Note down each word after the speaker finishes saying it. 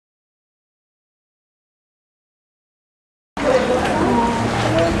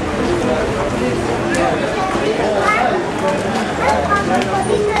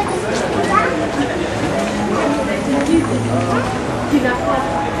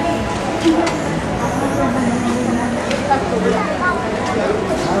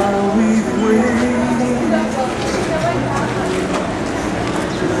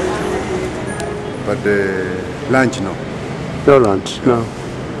But lunch, no. No lunch, no.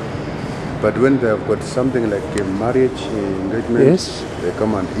 But when they have got something like a marriage, engagement, Yes. they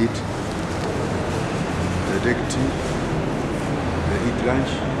come and eat. They take tea. They eat lunch.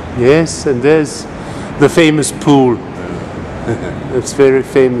 Yes, and there's the famous pool. It's very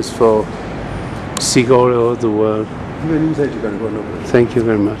famous for Sikh all over the world. Even inside you can go, no problem. Thank you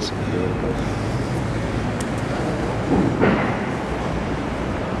very much.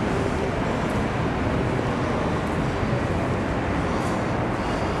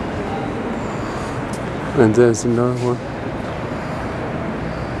 And there's another one.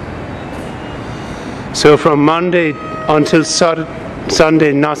 So from Monday until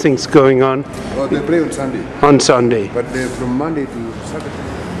Sunday, nothing's going on. Oh, they pray on Sunday. On Sunday. But from Monday to Saturday.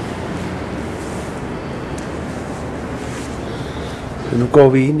 Nu går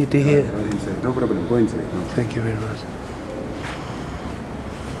vi ind i det her. No problem, go inside. No. Thank you very much.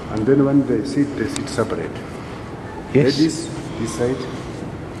 And then when they sit separate. Yes. Ladies this side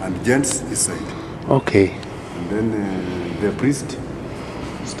and gents this side. Okay. And then the priest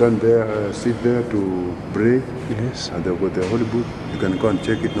stand there, sit there to pray. Yes. And they've got the holy book. You can go and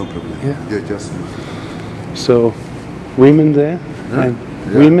check it, no problem. Yeah. They just So, women there, and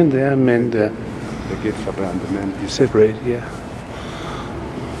Yeah. women there, men there. the gate separate and the men is Separate, yeah.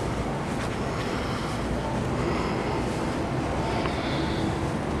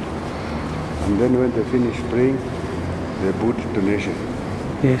 And then when they finish praying, they put donation.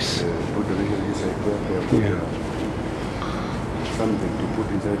 Yes. Put donation inside there. They put Yeah. something to put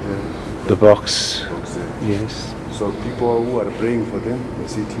inside The box. the box there. Yes. So people who are praying for them, they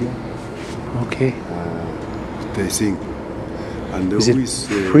sit here, Okay. they sing. And Is who it is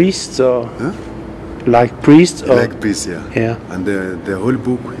priests or huh? like priests or like this, yeah. Yeah. And the whole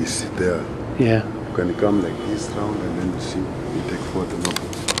book is there. Yeah. You can come like this round and then see. You take photo. No.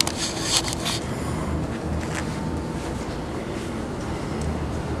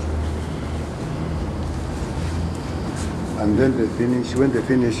 And then they finish. When they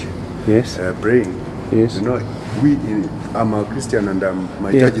finish Yes. praying, Yes. you know, I'm a Christian and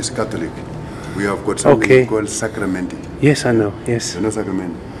my Yeah. church is Catholic. We have got something Okay. called sacrament. Yes, I know. Yes. You know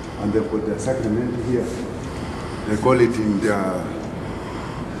sacrament, and they've got the sacrament here. They call it in their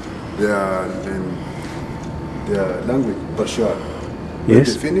language, Bashar. When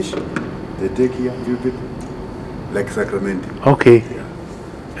Yes. they finish, they take here a little bit like sacrament. Okay.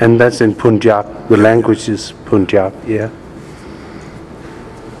 And that's in Punjab. The language is Punjab. Yeah.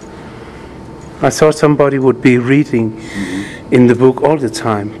 I thought somebody would be reading in the book all the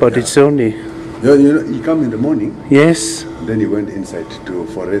time, but it's only You know, he come in the morning, yes. then he went inside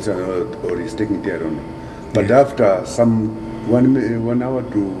for rest or he's taking care on. But after some 1 hour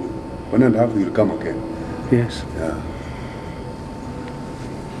to 1.5, he'll come again. Yes. Yeah.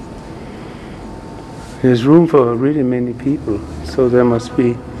 There's room for really many people, so there must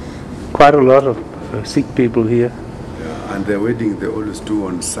be quite a lot of Sikh people here. Yeah. And the wedding they always do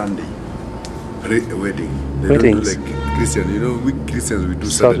on Sunday. Wedding. They Weddings. don't do like Christian. You know, we Christians we do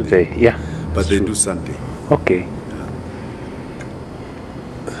Saturday, Saturday, yeah. but they do Sunday. Okay.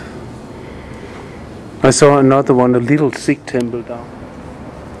 I saw another one, a little Sikh temple down.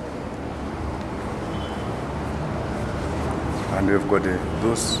 And we've got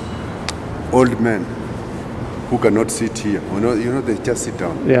those old men who cannot sit here. You know, they just sit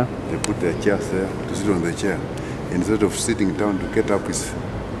down. Yeah. They put their chairs there to sit on the chair. Instead of sitting down to get up is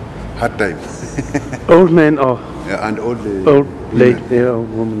hard time. Old men or Yeah, and old lady, yeah, old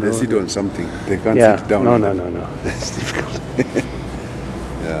woman. they sit on something. They can't Yeah. sit down. No. It's difficult.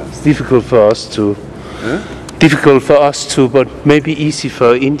 Yeah. It's difficult for us to. Huh? Difficult for us too, but maybe easy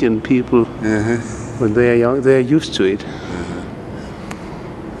for Indian people Uh-huh. when they are young. They are used to it.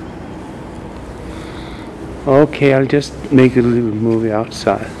 Okay, I'll just make a little movie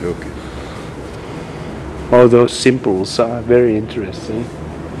outside. Okay. All those symbols are very interesting.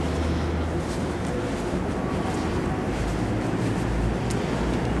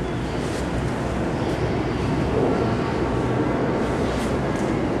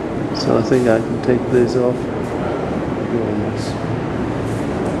 So I think I can take this off. Very nice.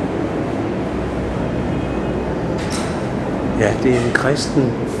 Ja, det er en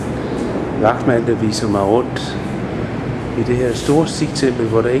kristen vagtmand, der viser mig rundt i det her store sikhtempel,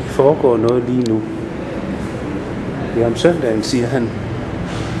 hvor der ikke foregår noget lige nu. Det er om søndagen, siger han.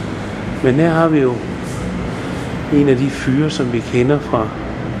 Men her har vi jo en af de fyre, som vi kender fra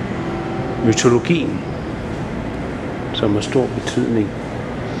mytologien, som har stor betydning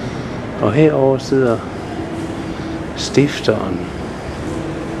Og herover sidder stifteren.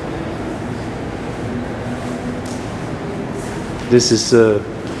 This is the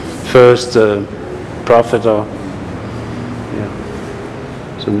first prophet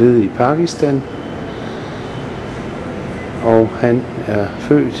som levede i Pakistan. Og han er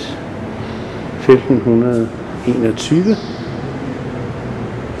født 1521,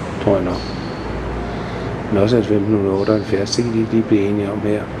 tror jeg nok. Men også 1578, det kan de lige blive enige om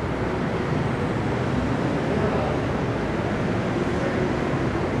her.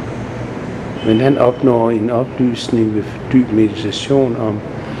 Men han opnår en oplysning ved dyb meditation om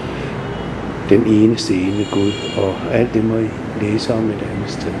den eneste ene Gud, og alt det må I læse om et andet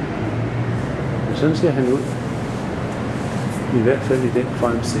sted. Men sådan ser han ud. I hvert fald i den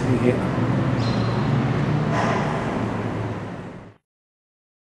fremstilling her.